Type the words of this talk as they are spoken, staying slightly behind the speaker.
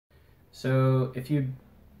So if you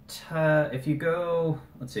go,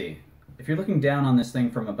 let's see, if you're looking down on this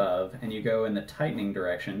thing from above and you go in the tightening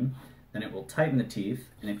direction, then it will tighten the teeth.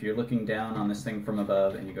 And if you're looking down on this thing from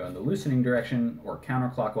above and you go in the loosening direction or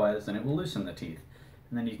counterclockwise, then it will loosen the teeth.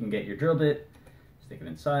 And then you can get your drill bit, stick it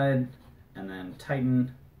inside, and then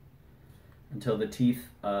tighten until the teeth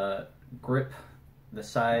grip the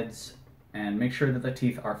sides, and make sure that the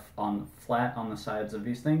teeth are flat on the sides of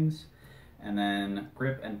these things, and then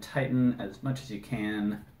grip and tighten as much as you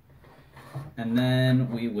can. And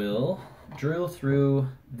then we will drill through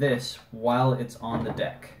this while it's on the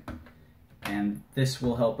deck. And this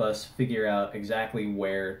will help us figure out exactly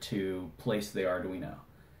where to place the Arduino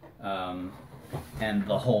and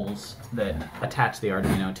the holes that attach the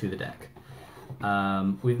Arduino to the deck.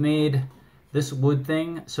 We've made this wood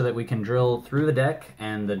thing so that we can drill through the deck,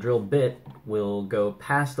 and the drill bit will go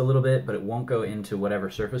past a little bit, but it won't go into whatever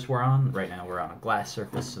surface we're on. Right now we're on a glass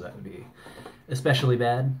surface, so that would be especially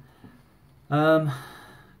bad.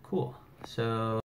 Cool. So